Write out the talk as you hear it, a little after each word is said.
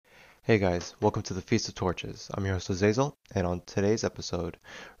Hey guys, welcome to the Feast of Torches. I'm your host Azazel, and on today's episode,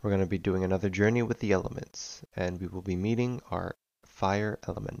 we're going to be doing another journey with the elements, and we will be meeting our fire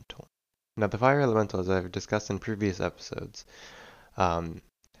elemental. Now, the fire elemental, as I've discussed in previous episodes, um,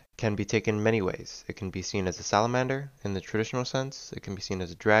 can be taken many ways. It can be seen as a salamander in the traditional sense, it can be seen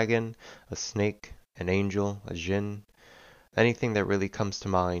as a dragon, a snake, an angel, a jinn, anything that really comes to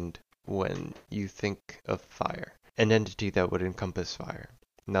mind when you think of fire, an entity that would encompass fire.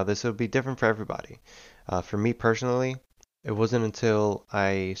 Now, this will be different for everybody. For me personally, it wasn't until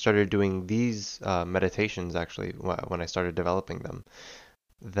I started doing these meditations, actually, when I started developing them,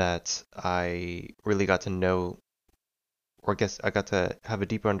 that I really got to know, or I guess I got to have a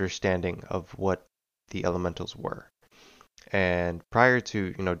deeper understanding of what the elementals were. And prior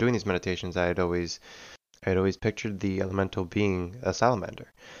to, doing these meditations, I had always pictured the elemental being a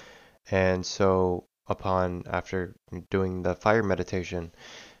salamander. And so after doing the fire meditation,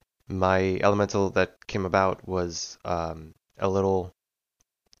 my elemental that came about was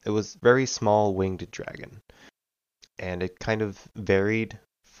it was very small winged dragon. And it kind of varied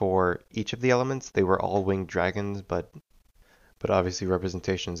for each of the elements. They were all winged dragons, but obviously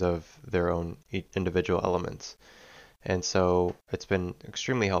representations of their own individual elements. And so it's been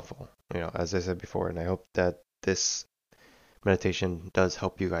extremely helpful, as I said before, and I hope that this meditation does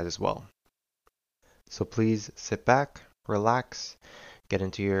help you guys as well. So please sit back, relax, get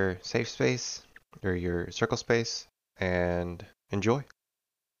into your safe space or your circle space, and enjoy.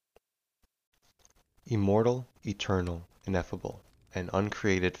 Immortal, eternal, ineffable, and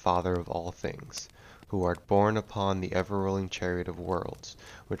uncreated Father of all things, who art borne upon the ever-rolling chariot of worlds,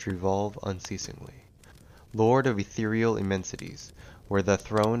 which revolve unceasingly. Lord of ethereal immensities, where the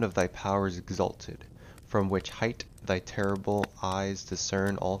throne of thy power is exalted, from which height thy terrible eyes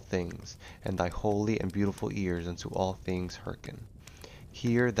discern all things, and thy holy and beautiful ears unto all things hearken.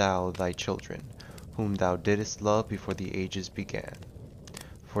 Hear thou thy children, whom thou didst love before the ages began.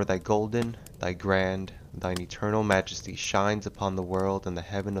 For thy golden, thy grand, thine eternal majesty shines upon the world and the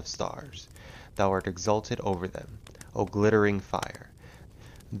heaven of stars. Thou art exalted over them, O glittering fire.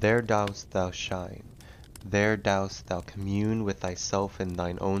 There dost thou shine, there dost thou commune with thyself in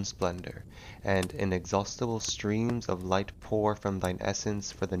thine own splendor, and inexhaustible streams of light pour from thine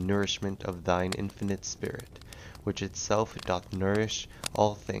essence for the nourishment of thine infinite spirit, which itself doth nourish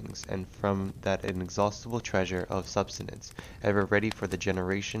all things, and from that inexhaustible treasure of substance, ever ready for the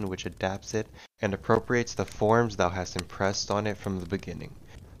generation which adapts it and appropriates the forms thou hast impressed on it from the beginning.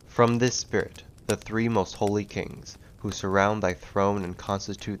 From this spirit, the three most holy kings, who surround thy throne and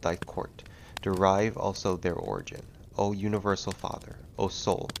constitute thy court, derive also their origin, O universal Father, O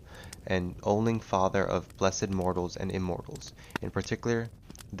Soul, and only Father of blessed mortals and immortals. In particular,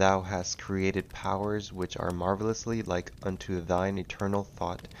 thou hast created powers which are marvelously like unto thine eternal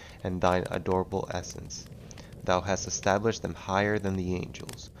thought and thine adorable essence. Thou hast established them higher than the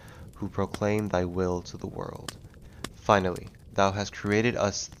angels, who proclaim thy will to the world. Finally, thou hast created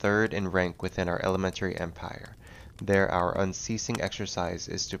us third in rank within our elementary empire. There our unceasing exercise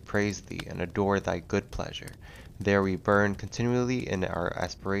is to praise thee and adore thy good pleasure. There we burn continually in our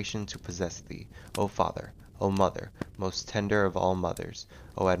aspiration to possess thee, O Father, O Mother, most tender of all mothers,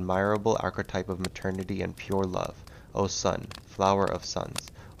 O admirable archetype of maternity and pure love, O Son, flower of sons,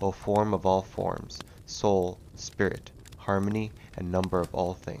 O form of all forms, soul, spirit, harmony, and number of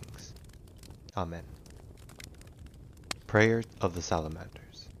all things. Amen. Prayer of the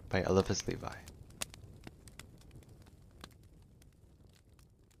Salamanders by Eliphas Levi.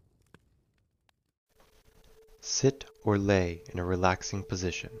 Sit or lay in a relaxing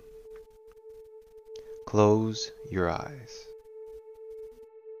position. Close your eyes.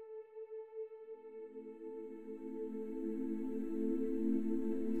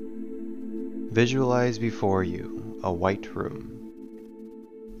 Visualize before you a white room.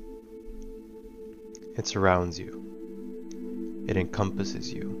 It surrounds you. It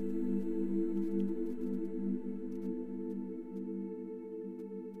encompasses you.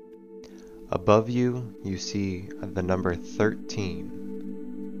 Above you, you see the number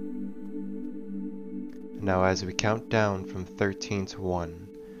 13. Now, as we count down from 13 to 1,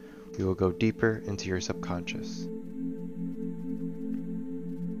 we will go deeper into your subconscious.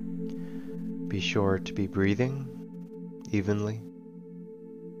 Be sure to be breathing evenly.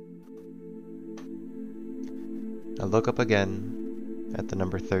 Now look up again at the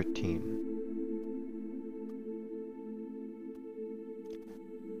number 13.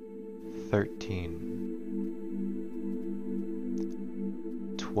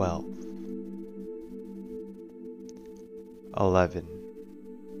 13, 12, 11,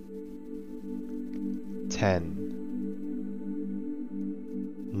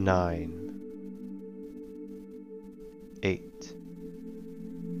 10, 9, 8,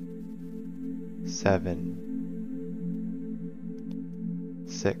 7,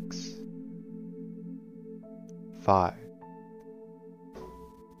 6, 5,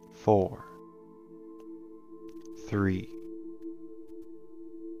 4, 3,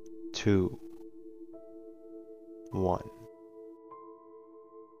 2, 1.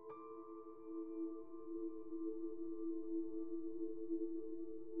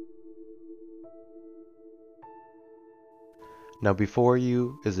 Now before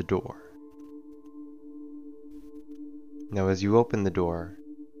you is a door. Now as you open the door,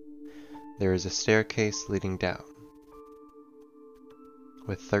 there is a staircase leading down,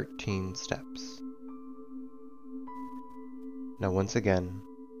 with 13 steps. Now once again,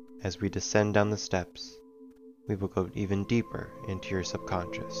 as we descend down the steps, we will go even deeper into your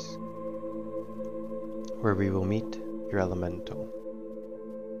subconscious, where we will meet your elemental.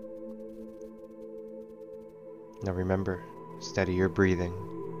 Now remember, steady your breathing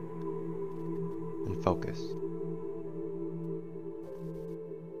and focus.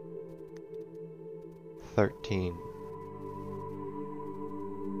 13,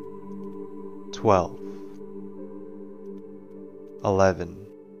 12, 11,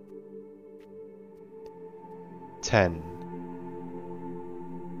 10,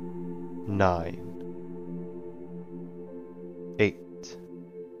 9, 8,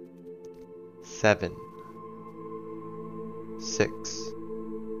 7, 6,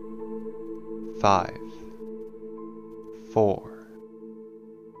 5, 4,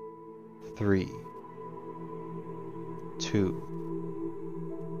 3, 2,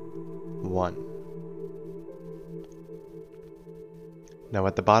 1. Now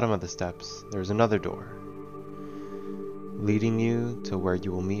at the bottom of the steps, there is another door, leading you to where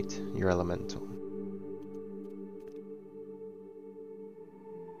you will meet your elemental.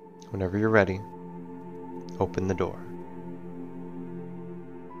 Whenever you're ready, open the door.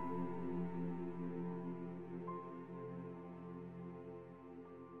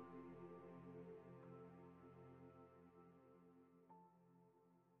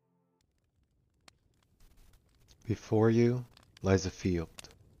 Before you lies a field.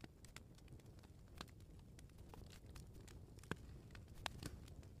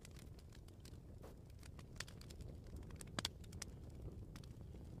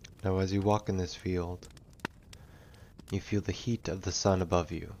 Now as you walk in this field, you feel the heat of the sun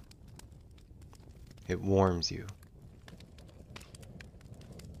above you. It warms you.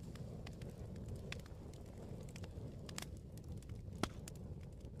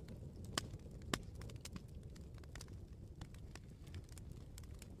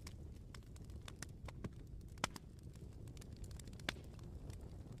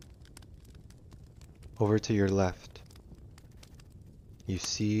 Over to your left, you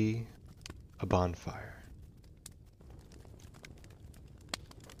see a bonfire.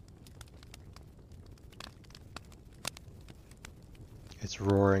 It's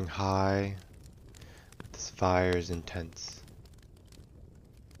roaring high, but this fire is intense.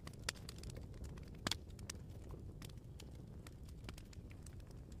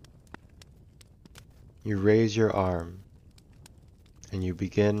 You raise your arm, and you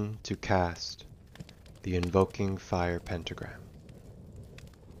begin to cast the Invoking Fire Pentagram.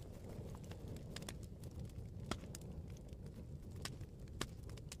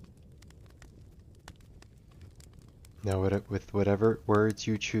 Now with whatever words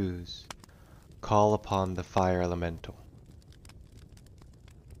you choose, call upon the fire elemental.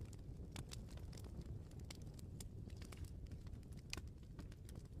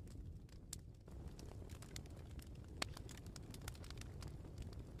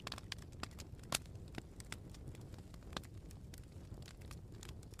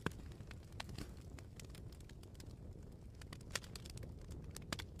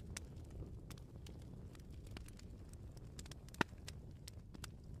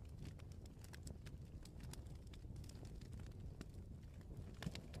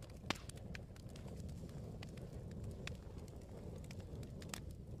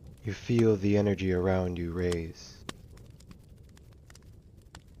 You feel the energy around you raise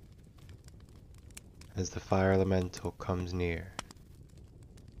as the fire elemental comes near.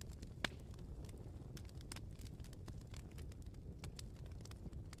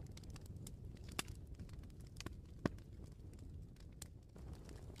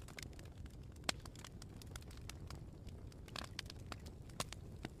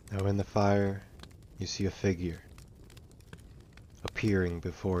 Now in the fire, you see a figure appearing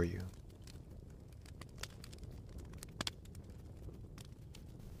before you.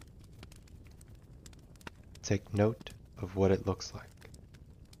 Take note of what it looks like.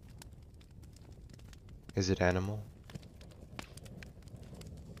 Is it animal?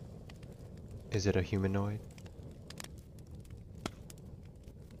 Is it a humanoid?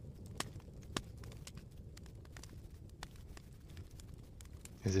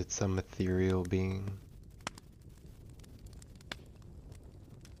 Is it some ethereal being?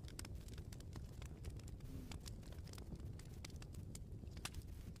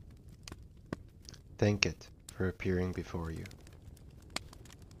 Thank it for appearing before you.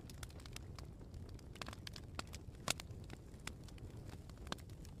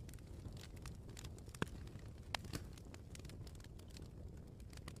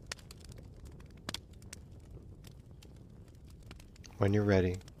 When you're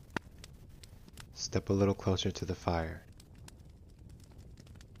ready, step a little closer to the fire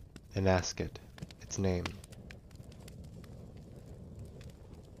and ask it its name.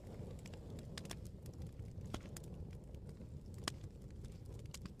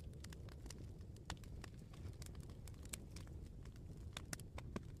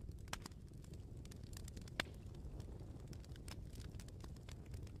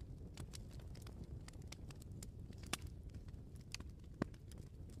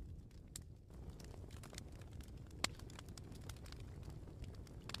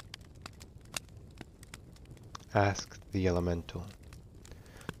 Ask the elemental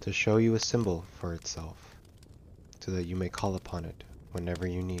to show you a symbol for itself, so that you may call upon it whenever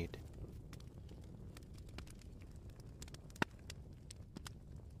you need.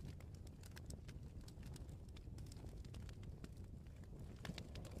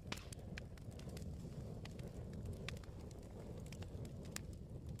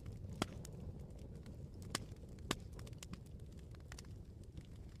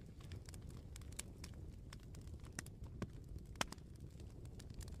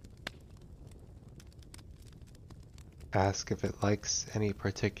 Ask if it likes any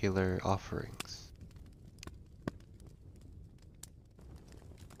particular offerings.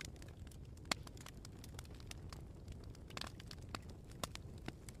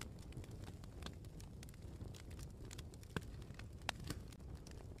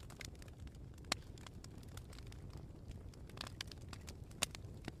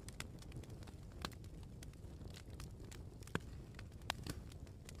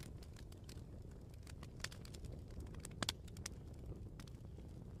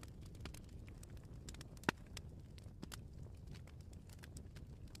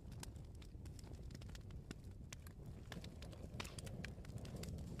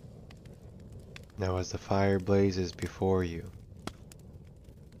 Now as the fire blazes before you,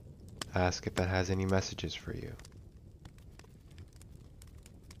 ask if it has any messages for you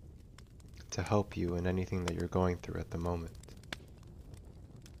to help you in anything that you're going through at the moment.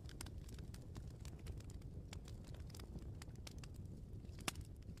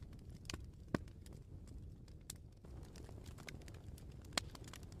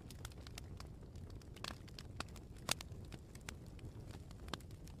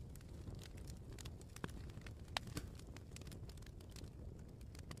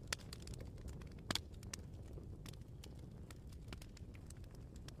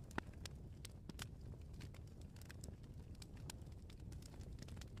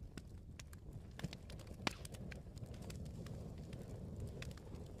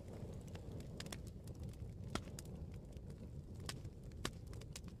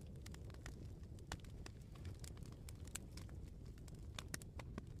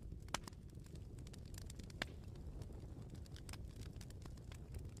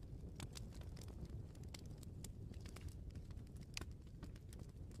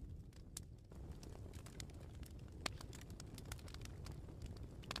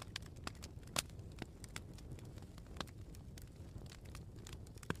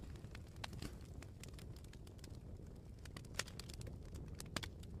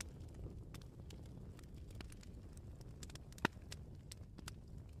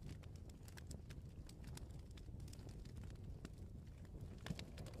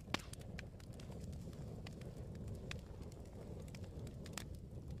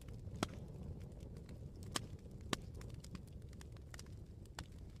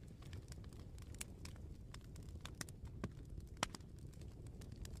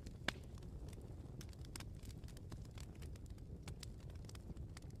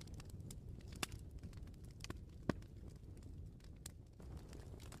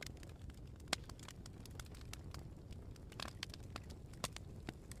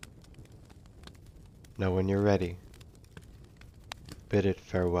 Now when you're ready, bid it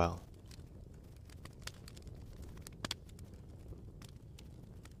farewell.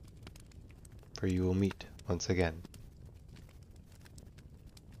 For you will meet once again.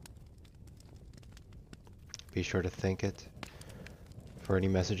 Be sure to thank it for any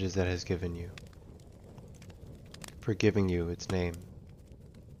messages that it has given you, for giving you its name,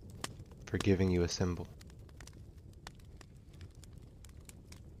 for giving you a symbol.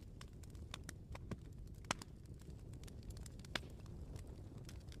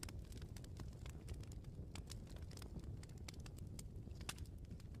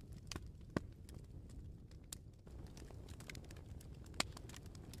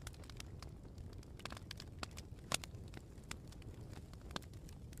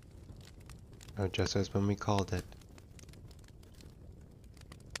 Now, just as when we called it,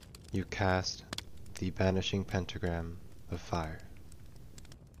 you cast the banishing pentagram of fire.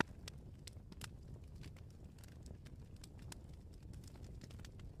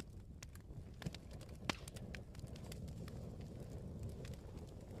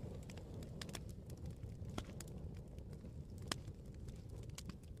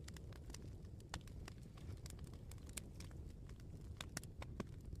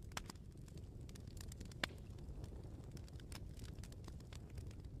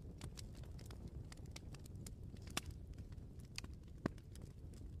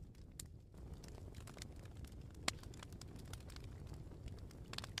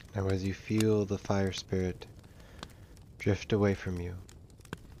 Now as you feel the fire spirit drift away from you,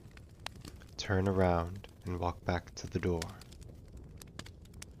 turn around and walk back to the door.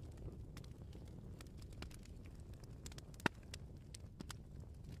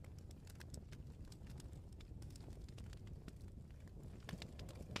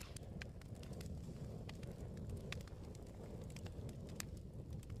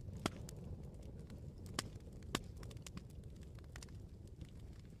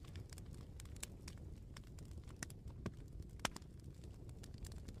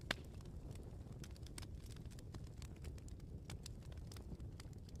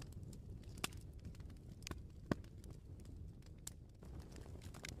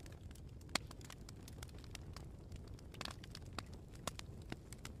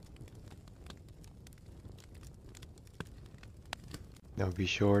 Now be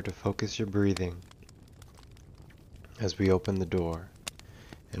sure to focus your breathing as we open the door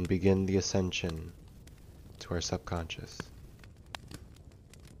and begin the ascension to our subconscious.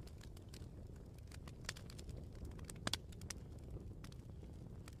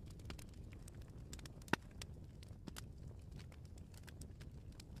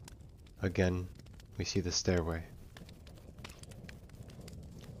 Again, we see the stairway.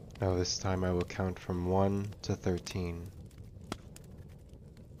 Now this time I will count from 1 to 13.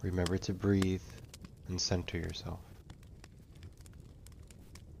 Remember to breathe and center yourself.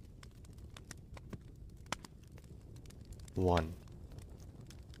 1,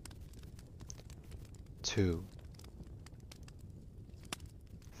 2,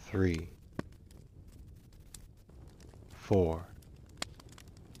 3, 4,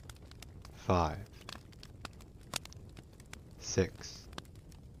 5, 6,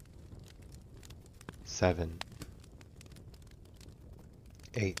 7,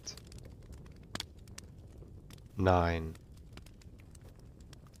 8, 9,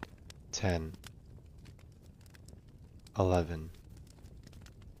 10, 11,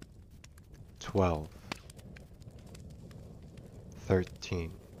 12,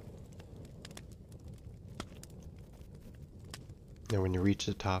 13. Now when you reach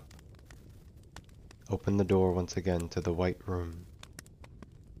the top, open the door once again to the white room.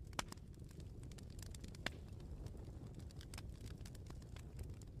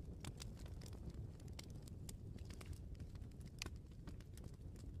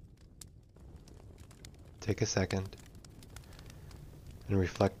 Take a second and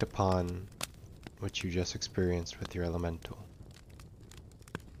reflect upon what you just experienced with your elemental.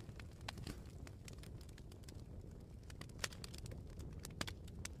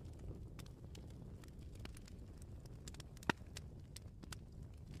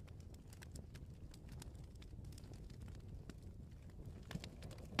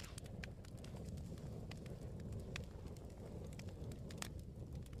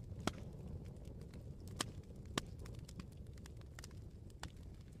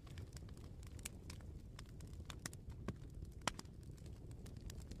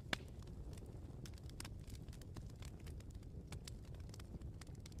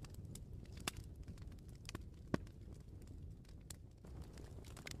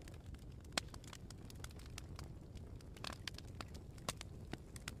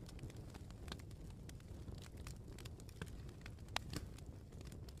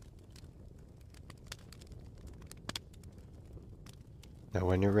 Now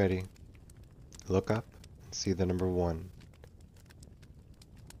when you're ready, look up and see the number 1.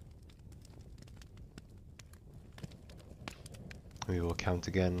 We will count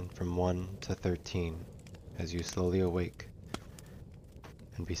again from 1 to 13 as you slowly awake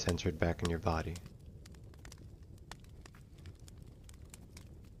and be centered back in your body.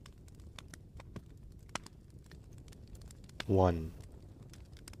 1,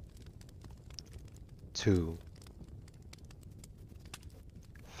 2,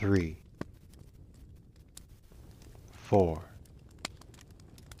 3, 4,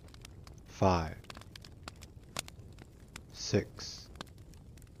 5, 6,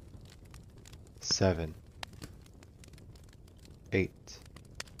 7, 8,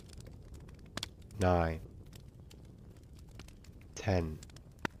 9, 10,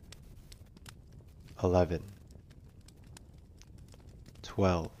 11,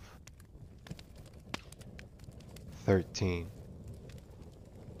 12, 13.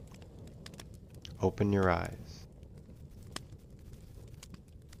 Open your eyes.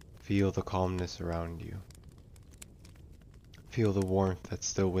 Feel the calmness around you. Feel the warmth that's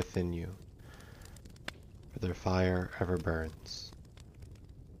still within you, for their fire ever burns.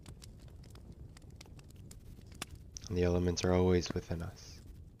 And the elements are always within us,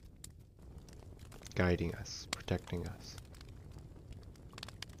 guiding us, protecting us.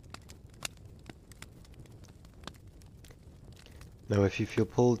 Now, if you feel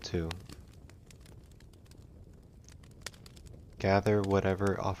pulled to, gather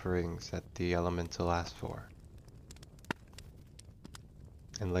whatever offerings that the elemental asks for,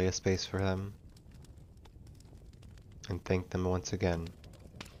 and lay a space for them, and thank them once again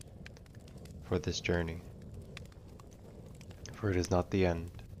for this journey. For it is not the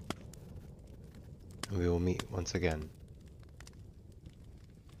end, and we will meet once again.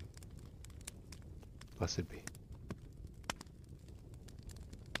 Blessed be.